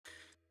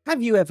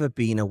Have you ever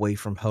been away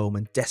from home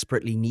and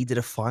desperately needed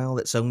a file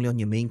that's only on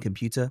your main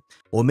computer?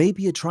 Or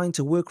maybe you're trying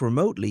to work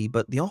remotely,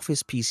 but the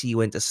office PC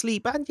went to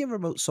sleep and your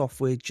remote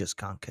software just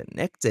can't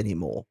connect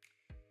anymore.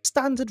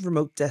 Standard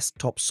remote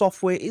desktop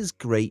software is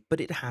great, but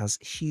it has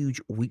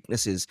huge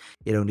weaknesses.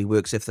 It only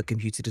works if the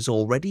computer is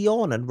already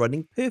on and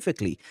running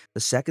perfectly. The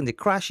second it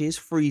crashes,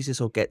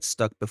 freezes, or gets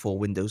stuck before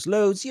Windows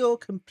loads, you're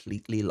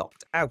completely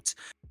locked out.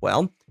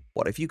 Well,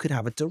 what if you could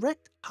have a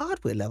direct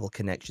hardware level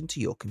connection to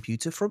your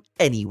computer from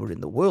anywhere in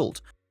the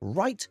world,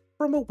 right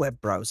from a web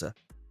browser?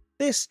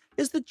 This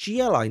is the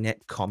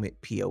GL.iNet Comet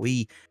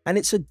PoE, and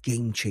it's a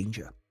game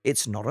changer.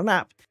 It's not an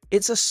app,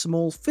 it's a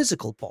small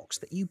physical box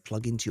that you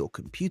plug into your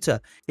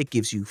computer. It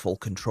gives you full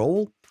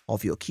control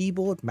of your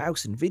keyboard,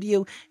 mouse, and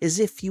video as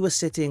if you were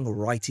sitting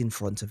right in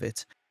front of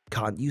it.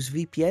 Can't use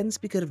VPNs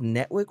because of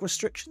network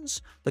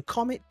restrictions? The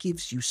Comet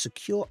gives you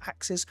secure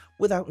access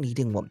without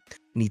needing one.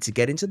 Need to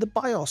get into the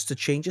BIOS to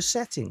change a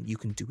setting? You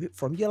can do it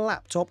from your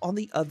laptop on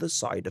the other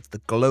side of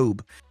the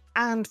globe.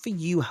 And for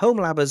you home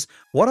labbers,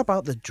 what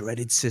about the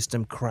dreaded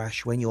system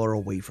crash when you're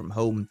away from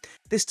home?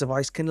 This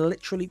device can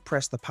literally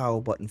press the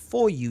power button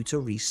for you to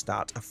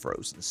restart a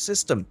frozen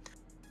system.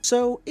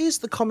 So is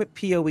the Comet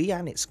PoE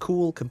and its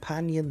cool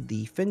companion,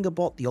 the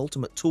Fingerbot, the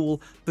ultimate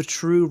tool for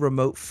true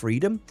remote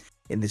freedom?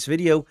 In this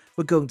video,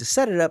 we're going to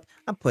set it up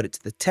and put it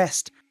to the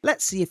test.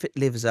 Let's see if it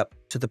lives up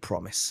to the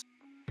promise.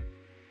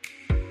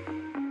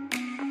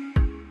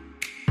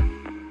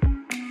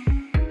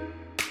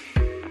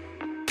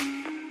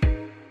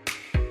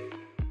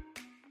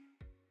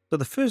 So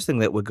the first thing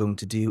that we're going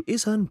to do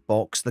is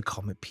unbox the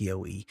Comet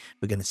PoE.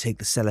 We're going to take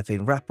the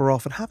cellophane wrapper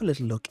off and have a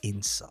little look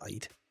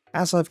inside.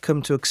 As I've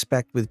come to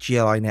expect with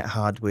GL.iNet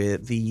hardware,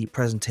 the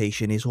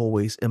presentation is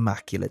always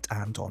immaculate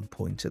and on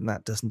point, and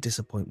that doesn't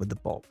disappoint with the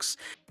box.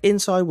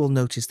 Inside we'll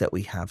notice that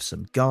we have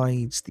some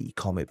guides, the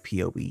Comet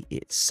PoE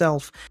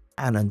itself,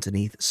 and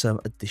underneath some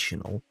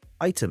additional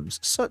items,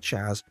 such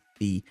as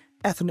the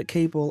Ethernet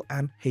cable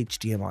and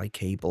HDMI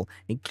cable,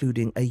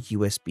 including a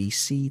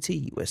USB-C to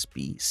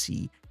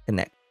USB-C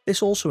connector.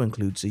 This also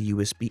includes a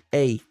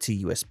USB-A to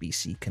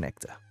USB-C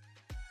connector.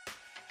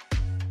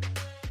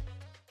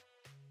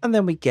 And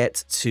then we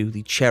get to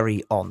the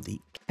cherry on the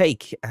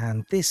cake,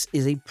 and this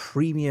is a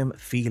premium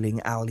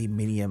feeling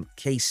aluminium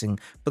casing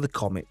for the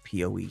Comet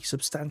PoE,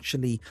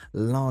 substantially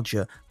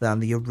larger than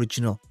the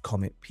original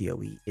Comet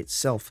PoE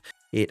itself.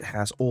 It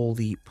has all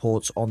the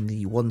ports on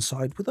the one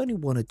side with only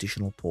one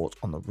additional port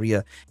on the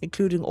rear,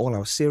 including all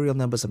our serial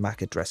numbers and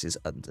MAC addresses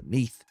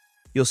underneath.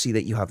 You'll see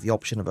that you have the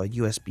option of a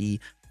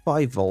USB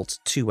 5V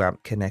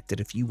 2A connected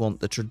if you want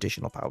the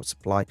traditional power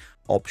supply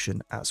option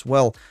as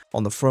well.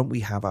 On the front we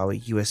have our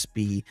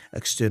USB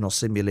external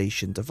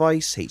simulation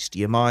device,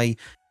 HDMI,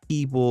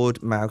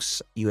 keyboard,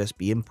 mouse,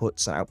 USB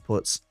inputs and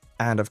outputs,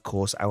 and of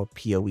course our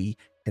PoE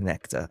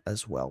connector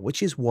as well,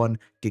 which is 1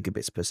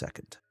 gigabits per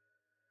second.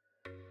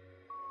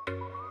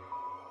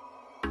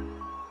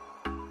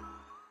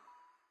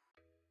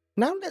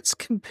 Now let's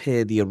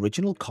compare the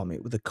original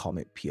Comet with the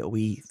Comet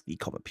PoE, the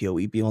Comet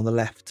PoE being on the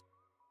left.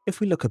 If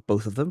we look at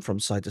both of them from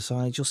side to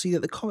side, you'll see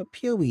that the Comet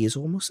PoE is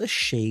almost a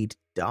shade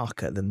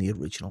darker than the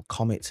original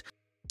Comet.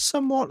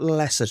 Somewhat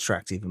less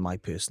attractive in my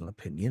personal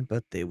opinion,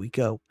 but there we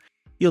go.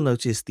 You'll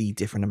notice the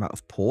different amount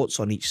of ports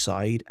on each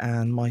side,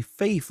 and my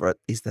favourite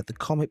is that the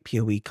Comet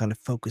PoE kind of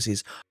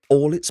focuses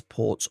all its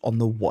ports on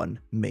the one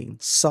main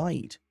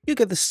side. You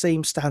get the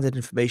same standard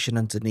information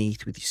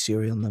underneath with your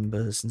serial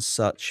numbers and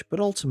such, but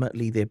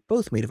ultimately they're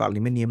both made of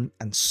aluminium,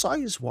 and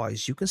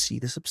size-wise you can see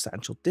the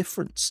substantial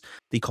difference.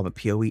 The Comet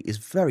PoE is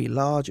very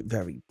large,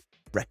 very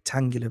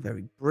rectangular,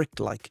 very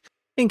brick-like,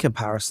 in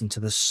comparison to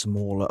the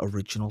smaller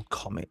original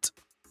Comet.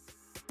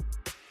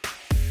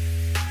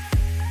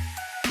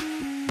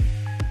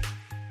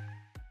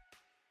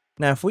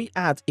 Now, if we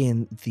add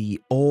in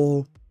the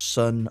All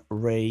Sun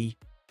Ray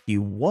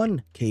Q1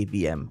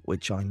 KVM,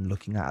 which I'm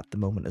looking at the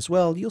moment as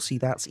well, you'll see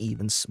that's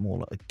even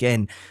smaller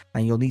again,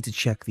 and you'll need to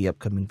check the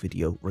upcoming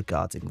video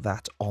regarding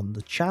that on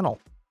the channel.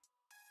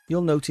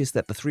 You'll notice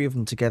that the three of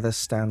them together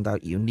stand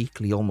out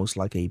uniquely, almost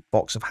like a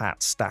box of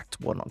hats stacked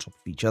one on top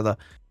of each other.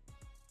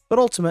 But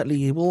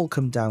ultimately, it will all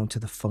come down to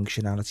the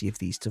functionality of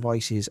these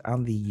devices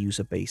and the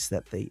user base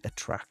that they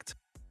attract.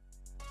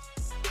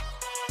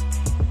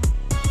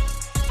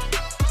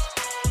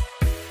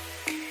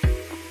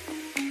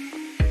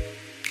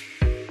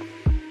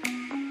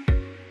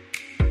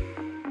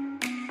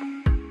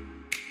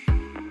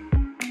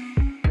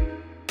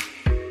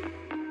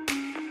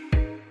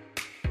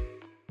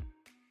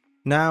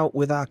 Now,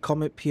 with our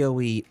Comet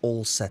PoE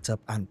all set up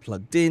and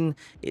plugged in,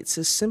 it's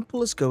as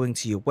simple as going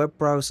to your web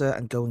browser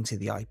and going to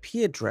the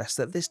IP address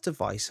that this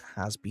device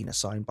has been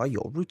assigned by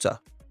your router.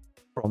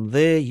 From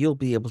there, you'll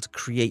be able to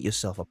create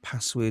yourself a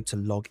password to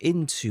log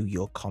into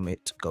your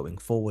Comet going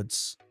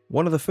forwards.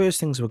 One of the first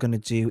things we're going to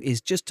do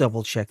is just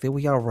double check that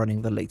we are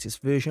running the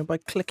latest version by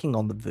clicking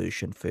on the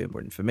version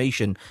firmware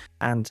information,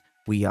 and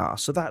we are,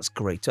 so that's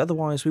great.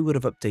 Otherwise, we would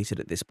have updated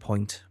at this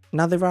point.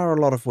 Now, there are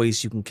a lot of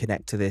ways you can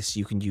connect to this.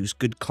 You can use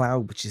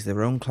GoodCloud, which is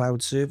their own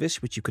cloud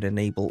service, which you can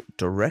enable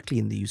directly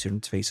in the user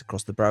interface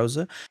across the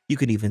browser. You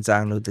can even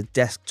download the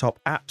desktop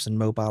apps and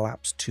mobile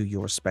apps to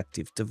your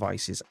respective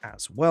devices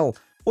as well.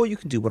 Or you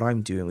can do what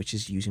I'm doing, which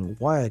is using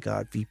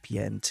WireGuard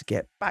VPN to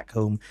get back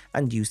home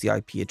and use the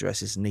IP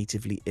addresses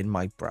natively in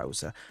my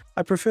browser.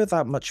 I prefer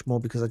that much more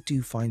because I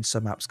do find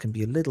some apps can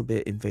be a little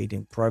bit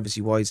invading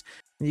privacy-wise,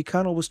 and you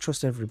can't always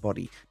trust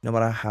everybody, no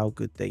matter how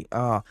good they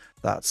are.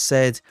 That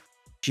said,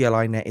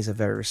 GL.iNet is a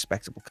very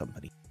respectable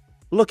company.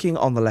 Looking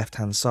on the left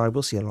hand side,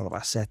 we'll see a lot of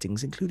our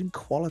settings, including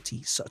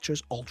quality, such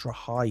as ultra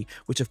high,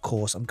 which of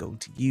course I'm going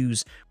to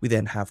use. We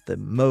then have the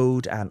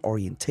mode and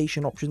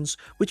orientation options,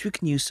 which we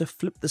can use to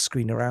flip the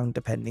screen around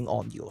depending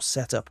on your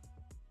setup.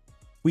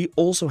 We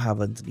also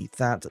have underneath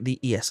that the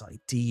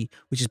ESID,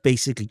 which is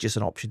basically just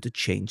an option to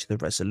change the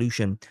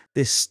resolution.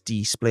 This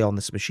display on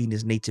this machine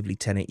is natively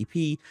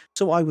 1080p,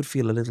 so I would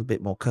feel a little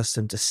bit more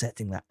accustomed to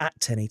setting that at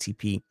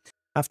 1080p.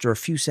 After a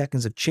few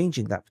seconds of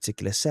changing that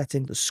particular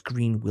setting, the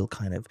screen will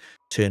kind of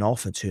turn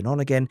off and turn on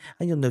again,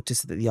 and you'll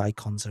notice that the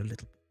icons are a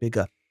little bit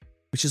bigger,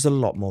 which is a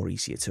lot more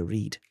easier to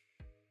read.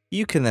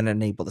 You can then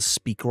enable the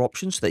speaker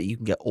option so that you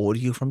can get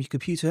audio from your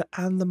computer,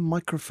 and the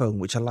microphone,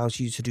 which allows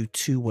you to do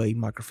two-way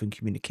microphone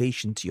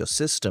communication to your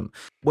system.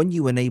 When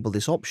you enable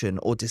this option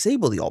or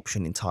disable the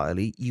option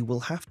entirely, you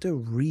will have to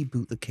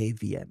reboot the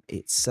KVM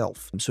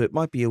itself, so it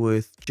might be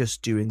worth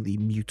just doing the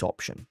mute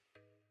option.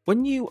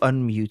 When you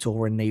unmute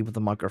or enable the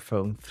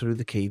microphone through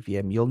the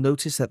KVM, you'll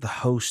notice that the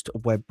host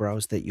web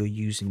browser that you're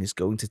using is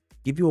going to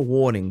give you a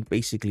warning,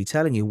 basically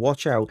telling you,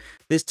 watch out,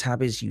 this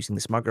tab is using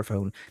this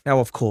microphone. Now,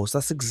 of course,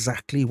 that's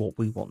exactly what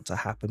we want to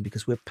happen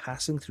because we're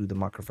passing through the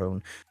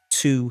microphone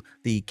to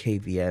the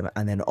KVM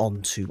and then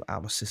onto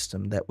our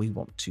system that we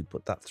want to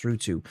put that through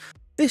to.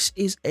 This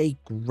is a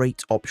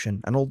great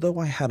option, and although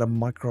I had a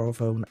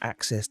microphone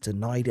access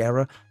denied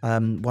error,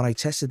 when I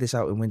tested this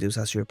out in Windows,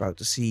 as you're about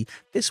to see,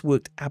 this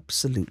worked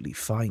absolutely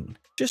fine.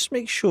 Just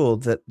make sure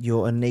that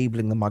you're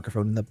enabling the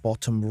microphone in the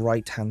bottom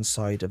right hand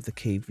side of the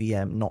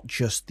KVM, not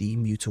just the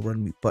mute or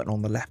unmute button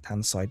on the left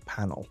hand side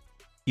panel.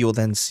 You'll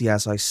then see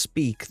as I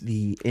speak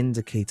the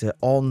indicator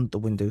on the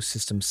Windows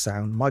System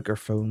Sound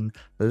microphone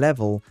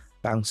level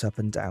bounce up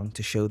and down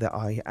to show that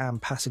I am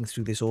passing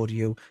through this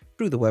audio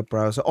through the web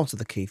browser onto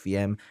the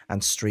KVM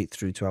and straight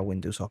through to our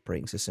Windows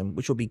operating system,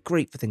 which will be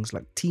great for things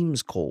like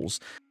Teams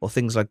calls or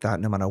things like that,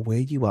 no matter where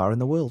you are in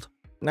the world.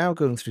 Now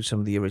going through some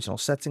of the original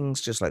settings,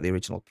 just like the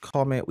original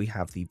Comet, we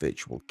have the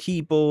virtual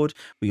keyboard.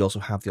 We also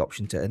have the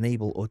option to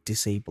enable or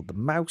disable the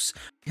mouse.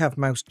 We have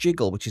mouse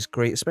jiggle, which is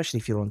great, especially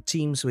if you're on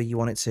Teams where you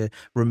want it to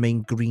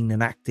remain green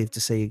and active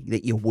to say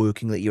that you're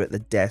working, that you're at the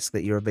desk,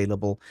 that you're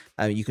available.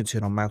 You can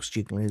turn on mouse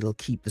jiggle and it'll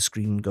keep the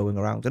screen going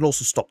around and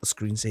also stop the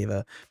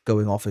screensaver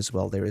going off as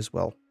well there as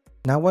well.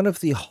 Now, one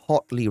of the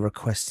hotly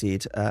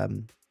requested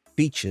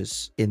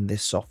features in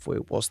this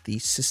software was the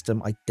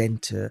system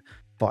identifier,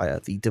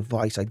 the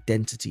device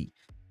identity,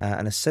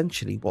 and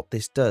essentially what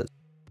this does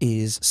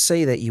is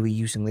say that you were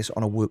using this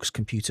on a works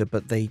computer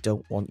but they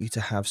don't want you to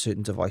have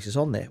certain devices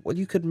on there. Well,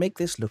 you could make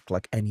this look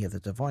like any other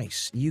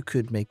device. You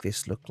could make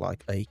this look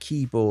like a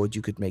keyboard,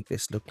 you could make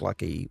this look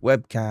like a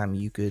webcam,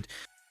 you could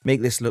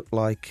make this look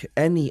like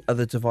any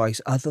other device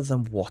other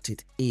than what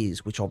it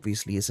is, which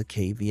obviously is a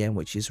KVM,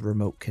 which is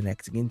remote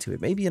connecting into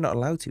it. Maybe you're not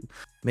allowed to.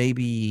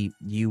 Maybe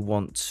you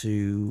want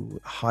to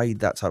hide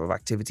that type of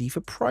activity for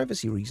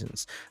privacy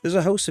reasons. There's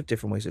a host of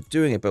different ways of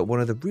doing it, but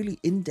one of the really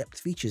in-depth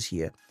features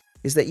here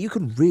is that you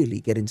can really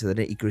get into the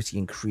nitty-gritty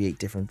and create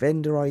different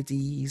vendor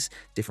IDs,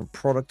 different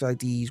product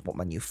IDs, what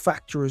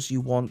manufacturers you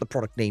want, the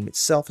product name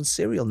itself, and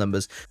serial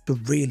numbers to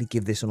really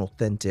give this an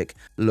authentic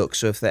look.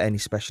 So if there are any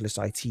specialist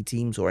IT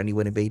teams or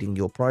anyone invading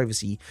your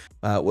privacy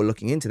were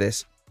looking into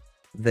this,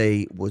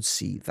 they would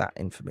see that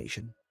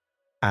information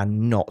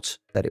and not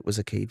that it was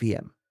a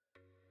KVM.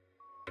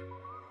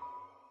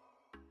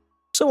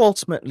 So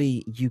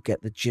ultimately, you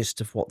get the gist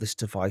of what this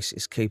device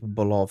is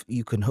capable of.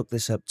 You can hook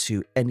this up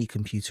to any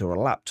computer or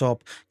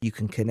laptop. You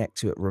can connect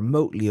to it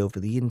remotely over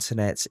the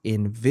internet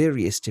in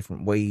various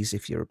different ways.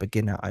 If you're a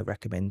beginner, I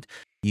recommend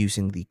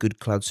using the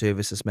GoodCloud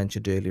service as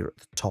mentioned earlier at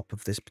the top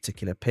of this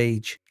particular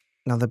page.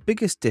 Now, the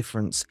biggest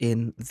difference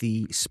in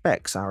the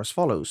specs are as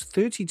follows: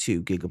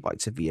 32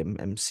 gigabytes of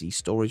eMMC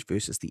storage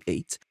versus the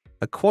 8.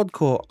 A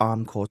quad-core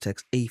ARM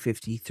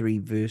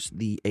Cortex-A53 versus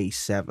the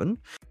A7.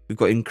 We've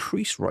got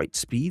increased write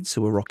speed,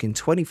 so we're rocking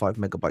 25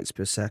 megabytes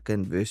per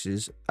second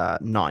versus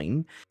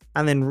 9.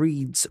 And then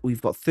reads,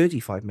 we've got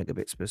 35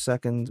 megabytes per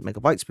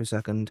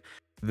second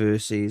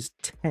versus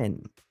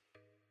 10.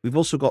 We've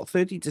also got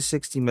 30 to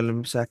 60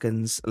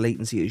 milliseconds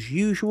latency as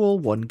usual,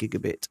 1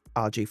 gigabit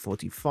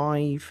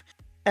RJ45,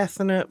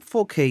 Ethernet,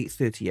 4K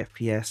 30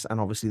 FPS, and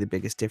obviously the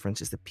biggest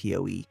difference is the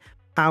PoE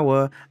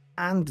power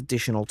and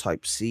additional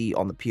Type-C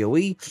on the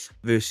PoE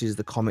versus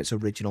the Comet's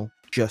original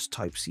just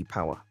Type-C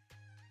power.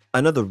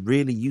 Another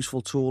really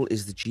useful tool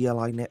is the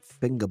GL.iNet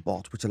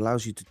Fingerbot, which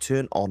allows you to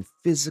turn on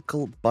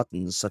physical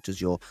buttons such as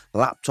your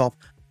laptop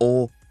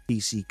or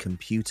PC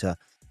computer,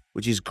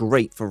 which is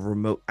great for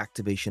remote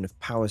activation of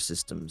power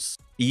systems.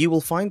 You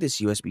will find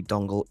this USB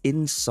dongle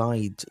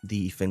inside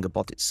the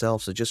Fingerbot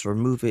itself, so just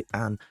remove it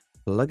and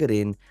plug it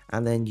in,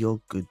 and then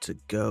you're good to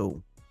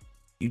go.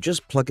 You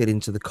just plug it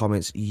into the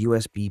Comet's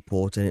USB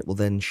port and it will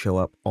then show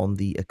up on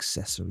the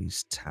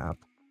Accessories tab.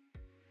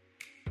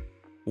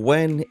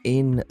 When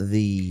in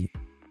the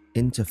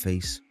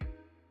interface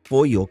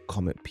for your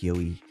Comet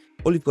PoE,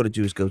 all you've got to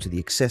do is go to the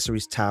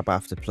Accessories tab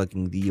after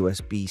plugging the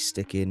USB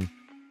stick in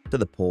to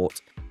the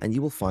port, and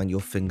you will find your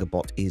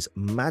Fingerbot is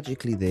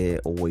magically there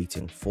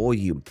waiting for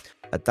you.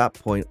 At that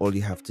point, all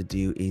you have to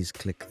do is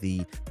click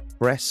the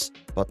press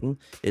button.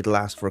 It'll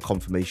ask for a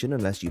confirmation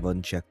unless you've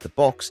unchecked the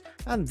box,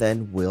 and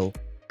then will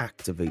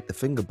activate the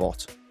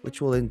Fingerbot,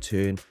 which will in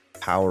turn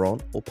power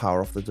on or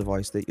power off the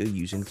device that you're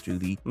using through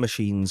the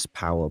machine's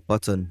power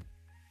button.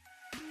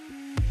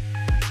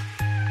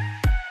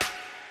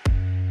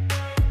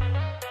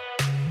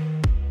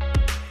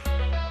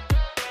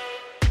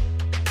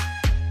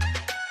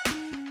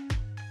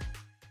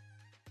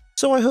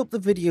 So I hope the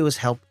video has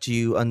helped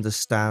you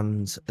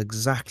understand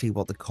exactly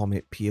what the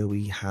Comet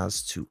PoE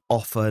has to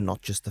offer,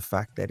 not just the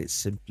fact that it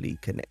simply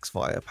connects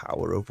via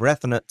power over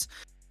Ethernet,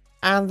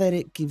 and that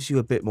it gives you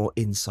a bit more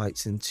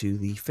insights into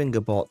the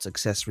Fingerbot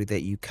accessory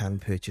that you can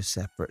purchase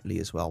separately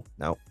as well.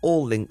 Now,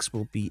 all links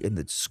will be in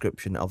the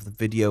description of the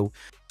video,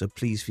 so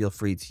please feel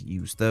free to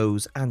use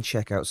those and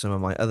check out some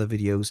of my other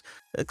videos,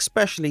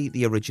 especially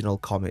the original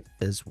Comet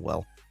as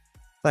well.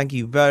 Thank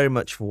you very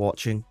much for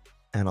watching,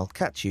 and I'll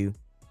catch you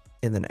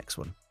in the next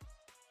one.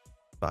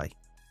 Bye.